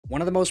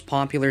One of the most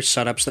popular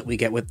setups that we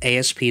get with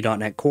ASP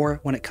 .NET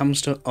Core when it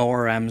comes to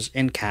ORMs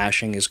and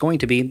caching is going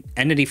to be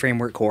Entity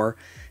Framework Core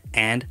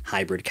and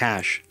Hybrid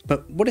Cache.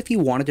 But what if you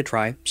wanted to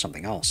try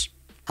something else?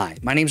 Hi,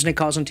 my name is Nick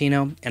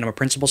Cosentino, and I'm a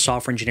Principal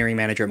Software Engineering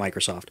Manager at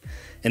Microsoft.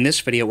 In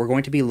this video, we're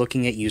going to be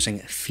looking at using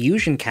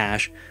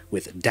FusionCache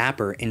with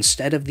Dapper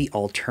instead of the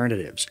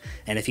alternatives.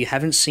 And if you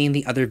haven't seen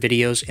the other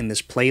videos in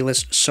this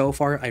playlist so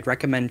far, I'd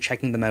recommend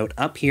checking them out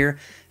up here,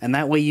 and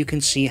that way you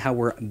can see how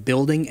we're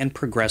building and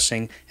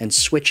progressing and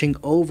switching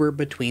over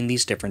between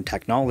these different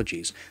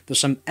technologies. There's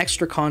some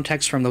extra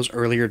context from those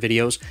earlier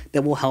videos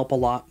that will help a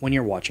lot when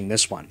you're watching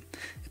this one.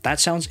 If that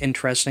sounds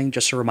interesting,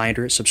 just a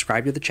reminder,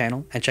 subscribe to the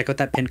channel and check out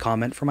that pinned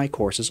comment for my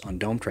courses on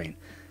Dome Train.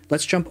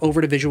 Let's jump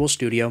over to Visual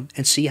Studio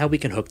and see how we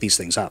can hook these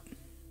things up.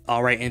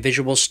 Alright, in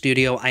Visual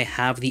Studio, I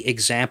have the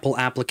example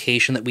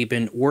application that we've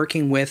been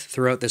working with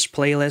throughout this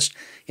playlist.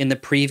 In the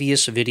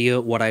previous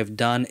video, what I've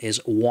done is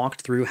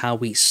walked through how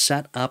we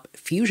set up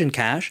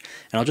FusionCache,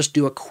 and I'll just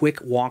do a quick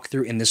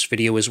walkthrough in this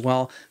video as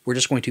well. We're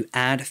just going to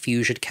add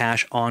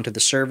FusionCache onto the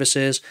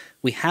services.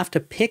 We have to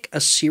pick a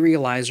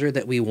serializer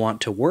that we want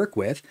to work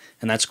with,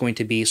 and that's going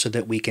to be so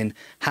that we can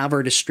have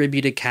our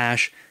distributed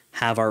cache,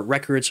 have our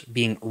records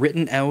being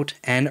written out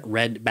and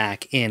read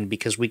back in,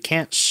 because we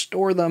can't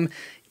store them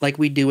like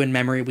we do in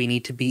memory. We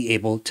need to be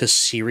able to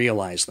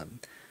serialize them.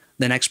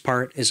 The next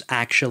part is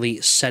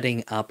actually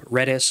setting up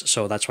Redis,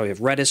 so that's why we have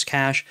Redis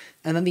cache,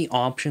 and then the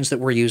options that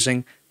we're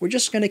using, we're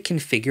just going to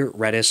configure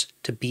Redis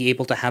to be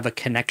able to have a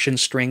connection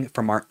string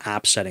from our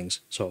app settings.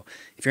 So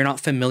if you're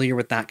not familiar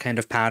with that kind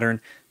of pattern,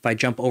 if I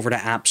jump over to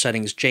app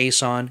settings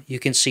JSON, you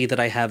can see that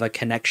I have a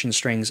connection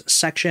strings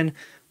section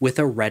with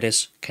a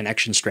Redis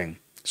connection string.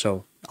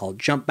 So I'll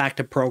jump back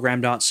to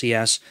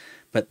program.cs,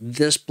 but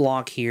this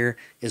block here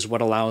is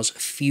what allows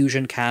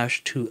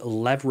FusionCache to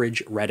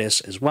leverage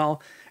Redis as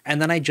well.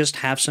 And then I just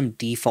have some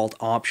default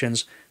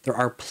options. There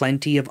are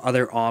plenty of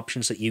other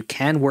options that you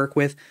can work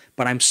with,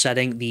 but I'm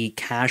setting the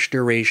cache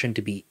duration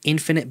to be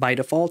infinite by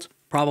default.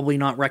 Probably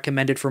not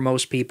recommended for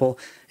most people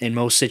in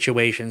most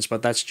situations,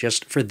 but that's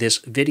just for this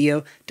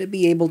video to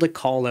be able to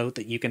call out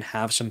that you can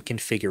have some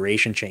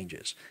configuration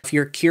changes. If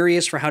you're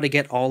curious for how to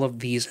get all of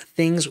these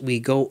things, we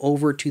go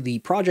over to the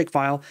project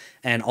file,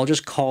 and I'll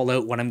just call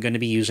out what I'm going to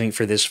be using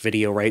for this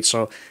video, right?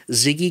 So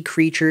Ziggy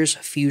Creatures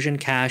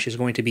FusionCache is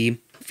going to be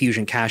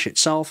FusionCache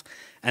itself.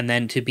 And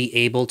then to be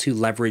able to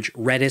leverage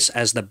Redis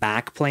as the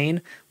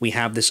backplane, we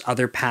have this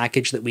other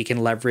package that we can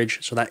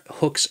leverage. So that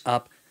hooks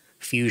up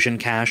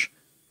FusionCache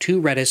to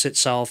Redis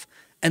itself,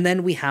 and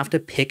then we have to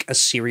pick a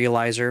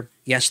serializer.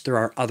 Yes, there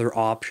are other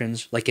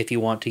options, like if you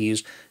want to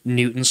use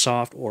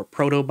Newtonsoft or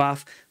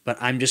Protobuf, but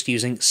I'm just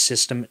using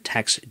system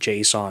text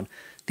JSON.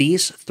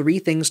 These three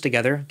things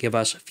together give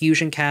us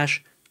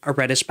FusionCache, a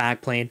Redis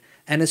backplane,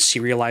 and a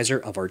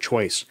serializer of our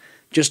choice.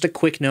 Just a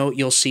quick note,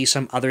 you'll see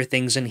some other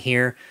things in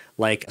here,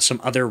 like some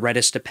other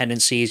Redis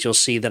dependencies. You'll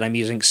see that I'm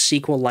using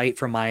SQLite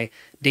for my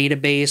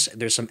database.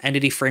 There's some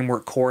Entity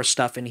Framework Core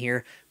stuff in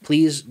here.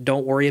 Please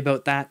don't worry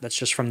about that. That's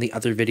just from the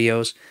other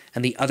videos.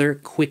 And the other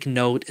quick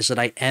note is that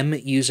I am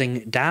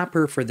using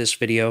Dapper for this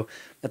video.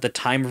 At the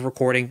time of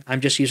recording, I'm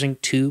just using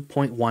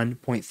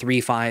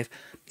 2.1.35.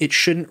 It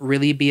shouldn't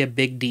really be a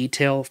big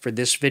detail for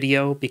this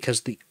video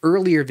because the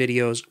earlier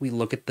videos, we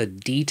look at the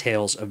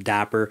details of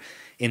Dapper.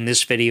 In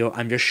this video,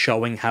 I'm just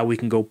showing how we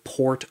can go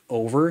port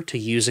over to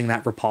using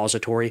that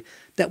repository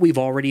that we've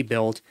already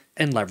built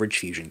and leverage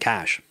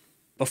FusionCache.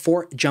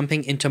 Before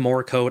jumping into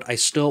more code, I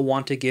still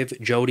want to give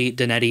Jody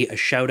Donetti a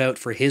shout out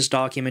for his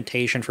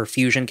documentation for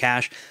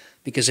FusionCache,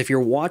 because if you're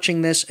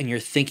watching this and you're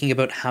thinking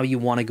about how you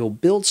want to go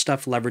build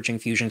stuff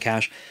leveraging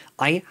FusionCache,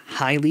 I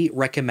highly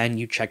recommend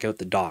you check out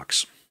the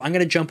docs. I'm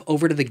going to jump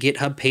over to the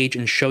GitHub page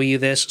and show you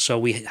this. So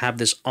we have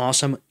this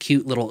awesome,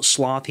 cute little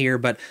sloth here,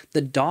 but the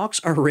docs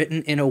are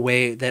written in a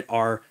way that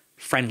are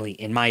friendly,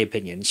 in my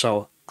opinion.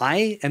 So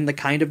I am the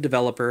kind of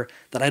developer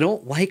that I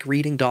don't like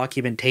reading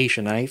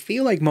documentation, and I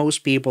feel like most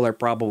people are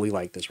probably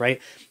like this, right?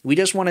 We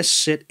just want to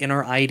sit in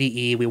our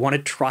IDE, we want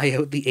to try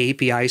out the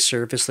API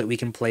surface that we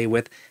can play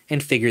with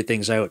and figure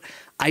things out.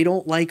 I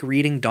don't like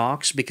reading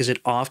docs because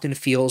it often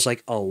feels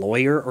like a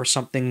lawyer or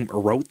something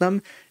wrote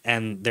them,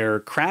 and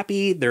they're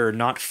crappy, they're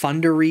not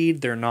fun to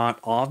read, they're not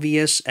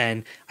obvious,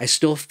 and I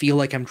still feel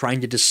like I'm trying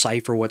to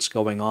decipher what's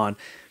going on.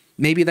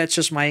 Maybe that's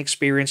just my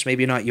experience,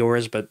 maybe not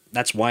yours, but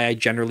that's why I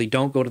generally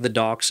don't go to the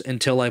docs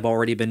until I've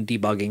already been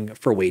debugging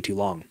for way too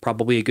long.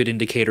 Probably a good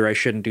indicator I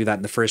shouldn't do that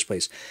in the first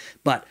place.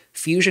 But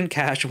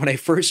FusionCache, when I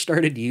first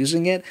started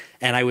using it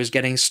and I was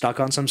getting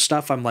stuck on some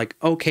stuff, I'm like,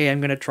 okay,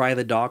 I'm going to try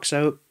the docs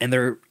out, and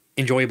they're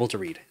enjoyable to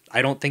read.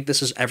 I don't think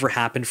this has ever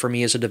happened for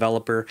me as a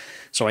developer,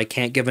 so I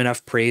can't give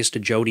enough praise to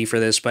Jody for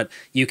this, but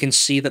you can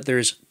see that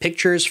there's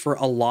pictures for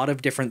a lot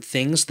of different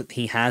things that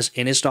he has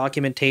in his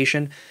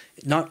documentation,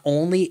 not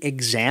only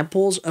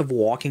examples of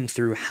walking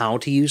through how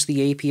to use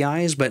the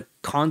APIs, but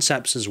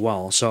concepts as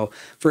well. So,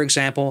 for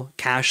example,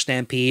 cache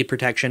stampede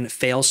protection,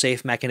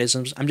 fail-safe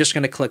mechanisms. I'm just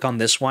going to click on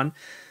this one.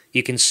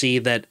 You can see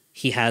that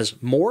He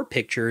has more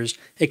pictures,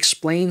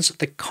 explains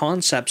the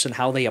concepts and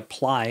how they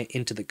apply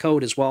into the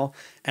code as well.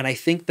 And I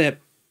think that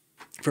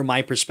from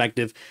my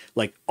perspective,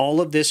 like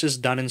all of this is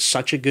done in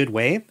such a good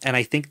way. And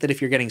I think that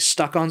if you're getting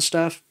stuck on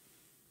stuff,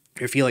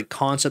 or feel like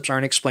concepts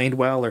aren't explained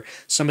well, or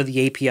some of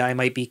the API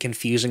might be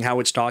confusing how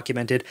it's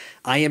documented,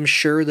 I am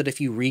sure that if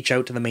you reach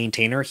out to the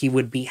maintainer, he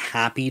would be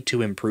happy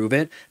to improve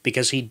it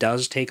because he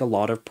does take a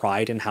lot of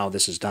pride in how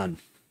this is done.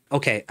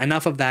 Okay,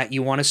 enough of that.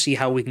 You want to see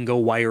how we can go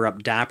wire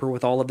up Dapper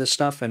with all of this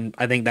stuff, and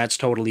I think that's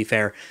totally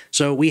fair.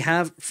 So we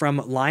have from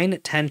line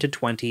 10 to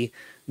 20,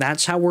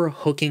 that's how we're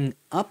hooking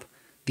up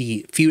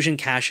the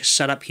FusionCache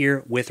setup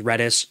here with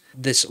Redis.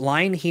 This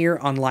line here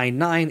on line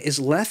 9 is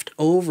left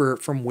over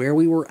from where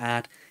we were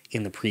at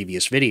in the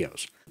previous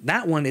videos.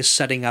 That one is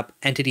setting up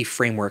Entity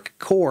Framework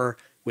Core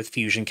with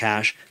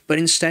FusionCache, but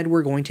instead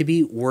we're going to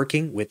be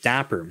working with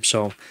Dapper.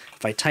 So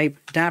if I type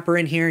Dapper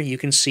in here, you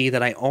can see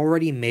that I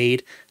already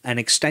made an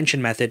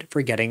extension method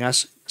for getting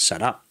us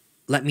set up.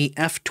 Let me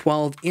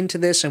F12 into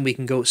this and we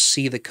can go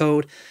see the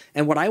code.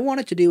 And what I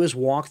wanted to do is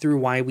walk through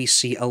why we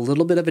see a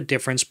little bit of a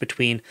difference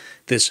between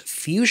this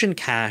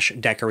FusionCache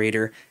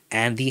decorator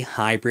and the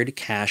hybrid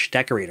cache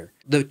decorator.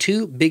 The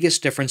two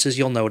biggest differences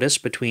you'll notice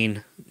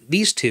between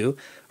these two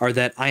are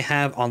that I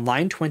have on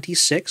line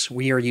 26,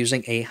 we are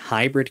using a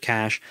hybrid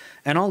cache,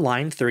 and on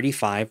line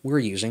 35, we're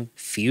using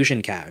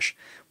FusionCache.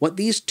 What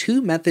these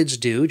two methods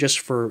do, just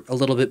for a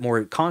little bit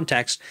more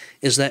context,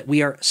 is that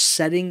we are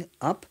setting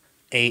up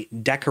a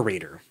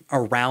decorator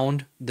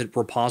around the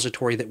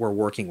repository that we're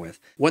working with.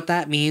 What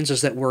that means is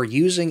that we're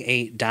using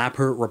a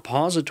Dapper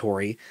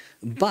repository,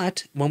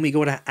 but when we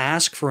go to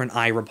ask for an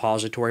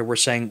iRepository, we're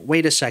saying,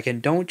 wait a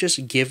second, don't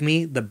just give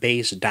me the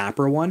base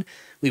Dapper one.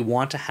 We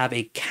want to have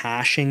a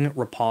caching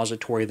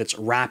repository that's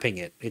wrapping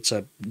it. It's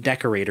a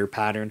decorator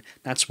pattern.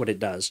 That's what it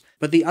does.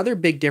 But the other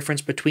big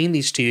difference between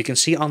these two, you can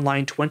see on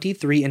line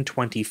 23 and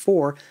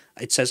 24,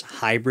 it says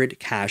hybrid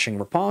caching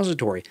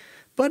repository.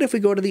 But if we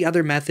go to the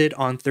other method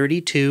on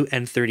 32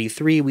 and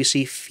 33, we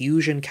see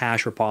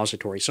FusionCache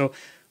repository. So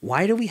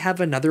why do we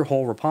have another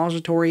whole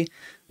repository?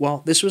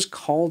 Well, this was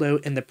called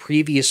out in the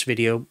previous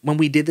video when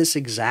we did this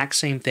exact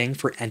same thing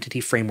for Entity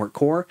Framework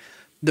Core.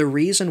 The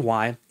reason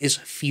why is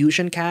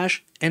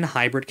FusionCache and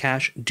hybrid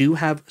cache do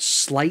have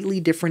slightly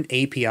different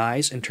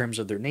APIs in terms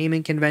of their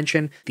naming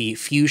convention. The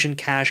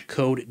FusionCache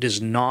code does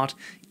not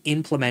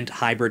implement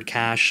hybrid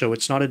cache, so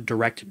it's not a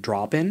direct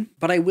drop-in,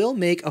 but I will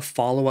make a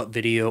follow-up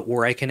video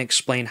where I can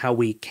explain how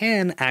we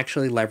can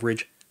actually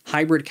leverage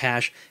hybrid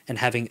cache and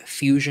having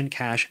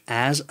FusionCache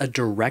as a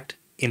direct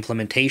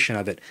implementation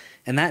of it.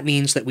 And that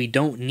means that we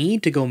don't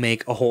need to go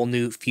make a whole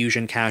new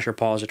FusionCache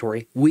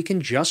repository. We can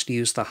just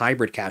use the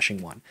hybrid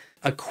caching one.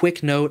 A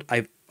quick note,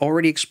 I've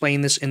already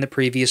explained this in the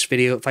previous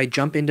video. If I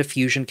jump into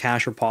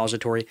FusionCache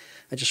repository,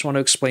 I just want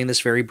to explain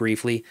this very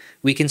briefly.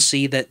 We can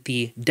see that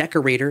the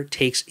decorator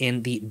takes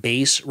in the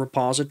base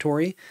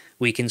repository.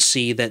 We can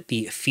see that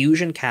the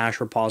FusionCache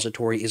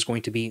repository is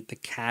going to be the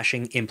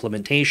caching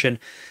implementation.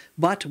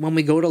 But when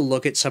we go to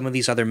look at some of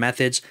these other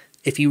methods,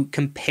 if you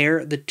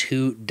compare the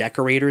two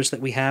decorators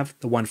that we have,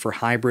 the one for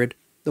hybrid,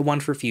 the one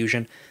for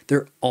Fusion,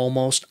 they're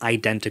almost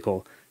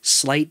identical.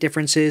 Slight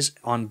differences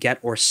on get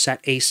or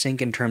set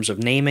async in terms of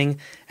naming,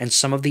 and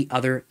some of the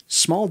other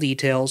small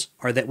details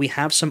are that we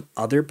have some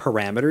other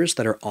parameters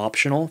that are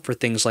optional for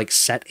things like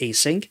set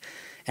async,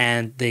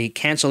 and the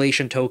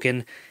cancellation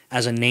token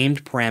as a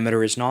named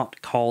parameter is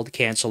not called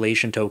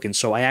cancellation token,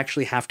 so I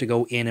actually have to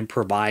go in and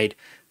provide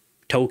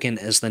token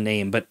as the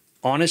name. But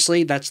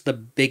honestly, that's the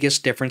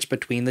biggest difference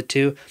between the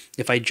two.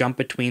 If I jump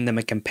between them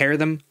and compare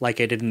them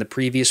like I did in the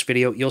previous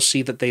video, you'll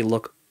see that they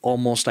look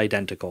almost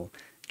identical.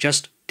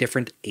 Just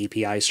different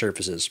API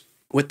surfaces.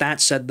 With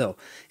that said though,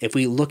 if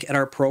we look at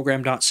our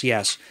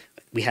program.cs,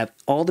 we have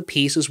all the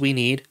pieces we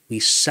need. We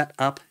set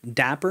up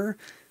Dapper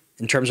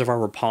in terms of our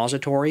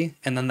repository,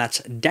 and then that's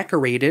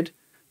decorated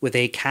with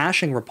a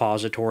caching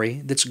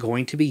repository that's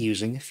going to be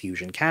using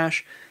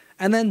FusionCache.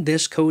 And then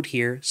this code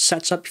here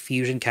sets up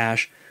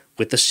FusionCache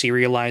with the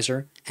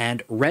serializer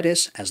and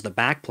Redis as the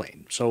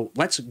backplane. So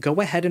let's go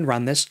ahead and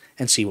run this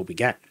and see what we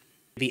get.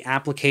 The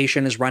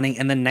application is running,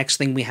 and the next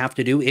thing we have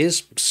to do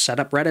is set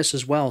up Redis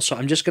as well. So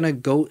I'm just going to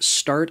go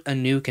start a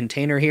new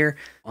container here.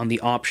 On the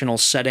optional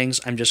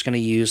settings, I'm just going to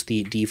use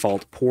the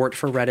default port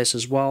for Redis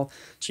as well.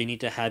 So you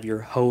need to have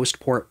your host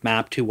port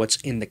mapped to what's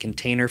in the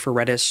container for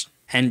Redis.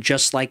 And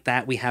just like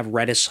that, we have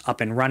Redis up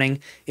and running.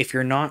 If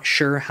you're not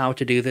sure how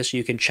to do this,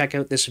 you can check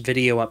out this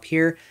video up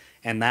here.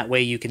 And that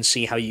way you can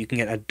see how you can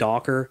get a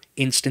Docker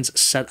instance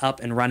set up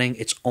and running.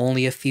 It's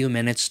only a few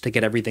minutes to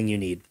get everything you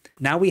need.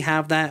 Now we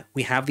have that,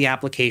 we have the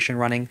application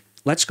running.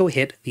 Let's go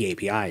hit the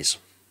APIs.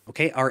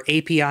 Okay, our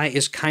API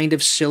is kind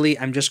of silly.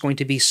 I'm just going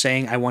to be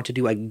saying I want to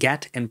do a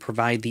get and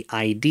provide the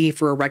ID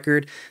for a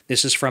record.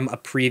 This is from a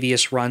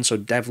previous run, so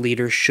dev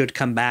leader should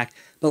come back.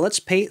 But let's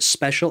pay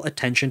special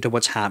attention to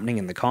what's happening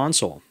in the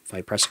console. If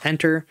I press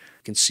enter,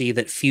 you can see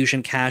that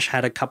FusionCache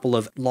had a couple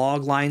of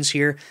log lines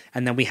here,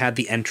 and then we had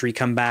the entry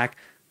come back.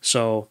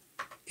 So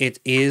it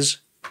is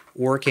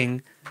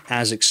working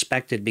as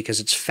expected because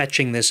it's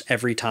fetching this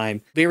every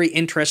time. Very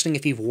interesting.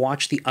 If you've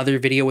watched the other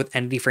video with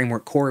Entity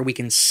Framework Core, we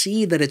can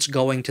see that it's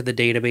going to the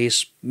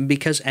database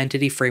because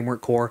Entity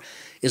Framework Core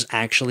is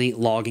actually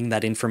logging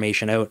that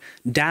information out.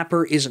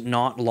 Dapper is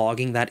not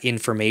logging that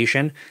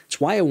information. That's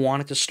why I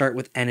wanted to start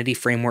with Entity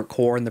Framework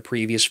Core in the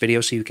previous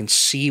video so you can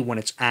see when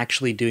it's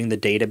actually doing the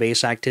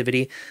database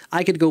activity.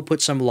 I could go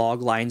put some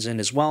log lines in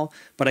as well,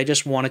 but I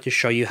just wanted to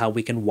show you how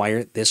we can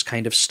wire this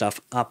kind of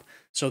stuff up.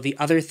 So the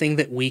other thing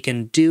that we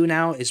can do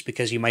now is,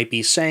 because you might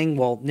be saying,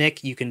 well,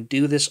 Nick, you can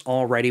do this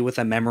already with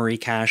a memory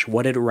cache.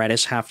 What did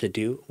Redis have to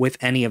do with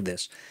any of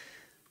this?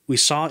 We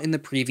saw in the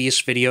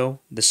previous video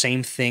the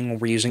same thing when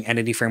we're using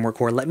Entity Framework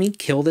Core. Let me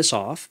kill this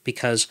off,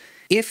 because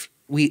if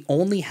we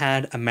only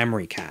had a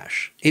memory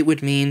cache, it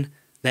would mean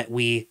that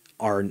we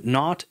are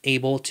not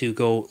able to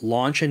go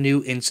launch a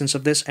new instance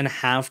of this and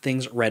have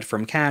things read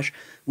from cache.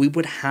 We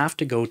would have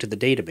to go to the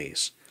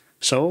database.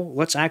 So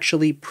let's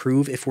actually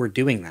prove if we're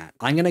doing that.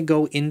 I'm going to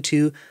go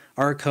into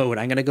our code.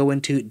 I'm going to go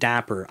into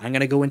Dapper. I'm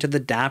going to go into the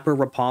Dapper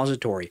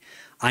repository.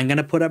 I'm going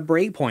to put a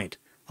breakpoint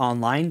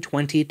on line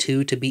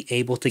 22 to be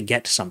able to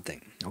get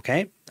something.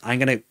 Okay, I'm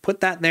going to put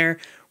that there.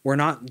 We're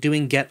not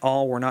doing get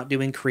all. We're not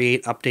doing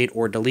create, update,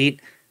 or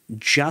delete,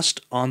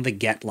 just on the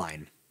get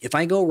line. If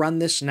I go run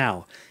this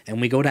now and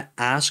we go to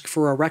ask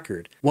for a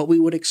record, what we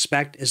would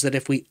expect is that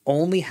if we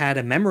only had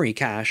a memory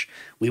cache,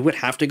 we would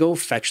have to go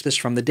fetch this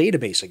from the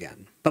database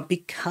again. But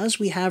because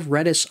we have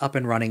Redis up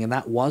and running and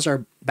that was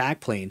our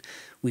backplane,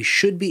 we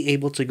should be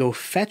able to go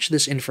fetch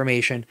this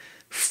information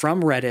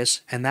from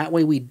Redis, and that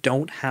way we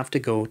don't have to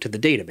go to the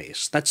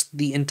database. That's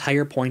the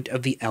entire point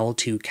of the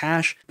L2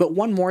 cache. But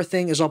one more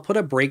thing is I'll put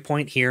a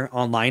breakpoint here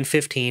on line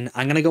 15.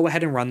 I'm going to go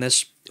ahead and run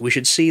this. We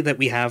should see that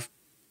we have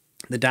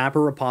the Dapper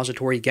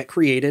repository get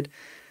created.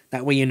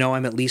 That way you know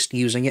I'm at least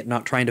using it,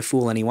 not trying to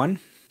fool anyone.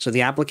 So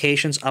the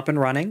application's up and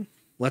running.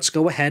 Let's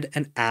go ahead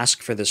and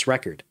ask for this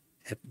record.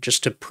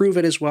 Just to prove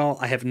it as well,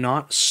 I have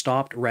not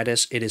stopped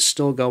Redis. It is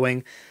still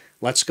going.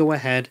 Let's go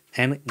ahead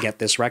and get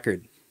this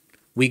record.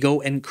 We go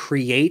and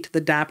create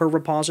the Dapper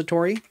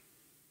repository.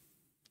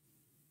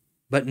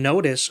 But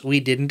notice we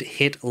didn't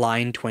hit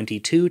line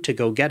 22 to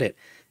go get it.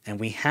 And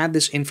we had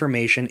this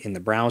information in the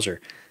browser.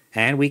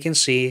 And we can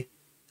see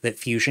that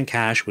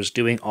FusionCache was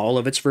doing all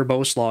of its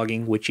verbose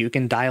logging, which you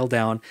can dial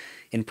down.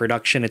 In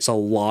production, it's a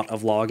lot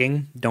of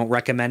logging. Don't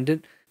recommend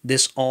it.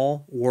 This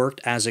all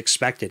worked as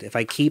expected. If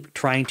I keep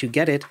trying to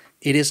get it,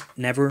 it is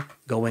never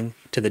going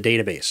to the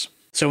database.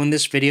 So in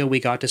this video, we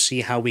got to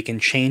see how we can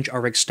change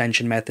our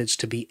extension methods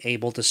to be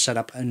able to set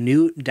up a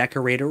new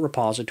Decorator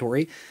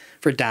repository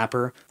for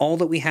Dapper. All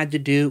that we had to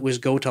do was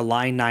go to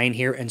line 9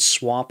 here and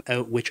swap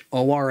out which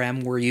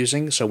ORM we're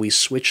using. So we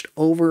switched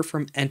over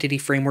from Entity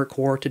Framework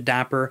Core to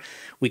Dapper.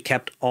 We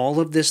kept all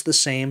of this the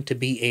same to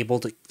be able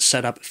to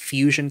set up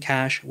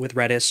FusionCache with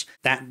Redis.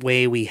 That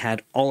way we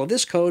had all of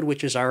this code,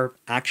 which is our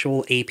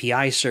actual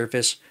API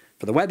surface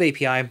for the web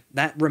API,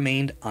 that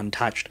remained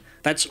untouched.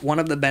 That's one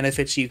of the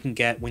benefits you can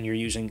get when you're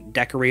using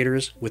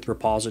decorators with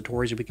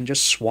repositories. We can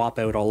just swap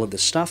out all of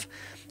this stuff.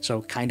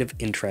 So kind of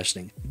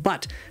interesting.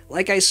 But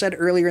like I said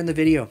earlier in the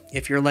video,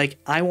 if you're like,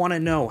 I want to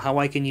know how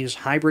I can use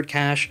hybrid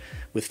cache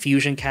with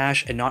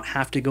FusionCache and not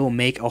have to go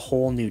make a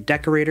whole new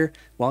decorator,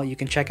 well, you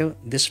can check out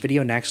this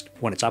video next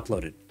when it's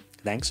uploaded.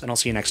 Thanks, and I'll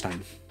see you next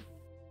time.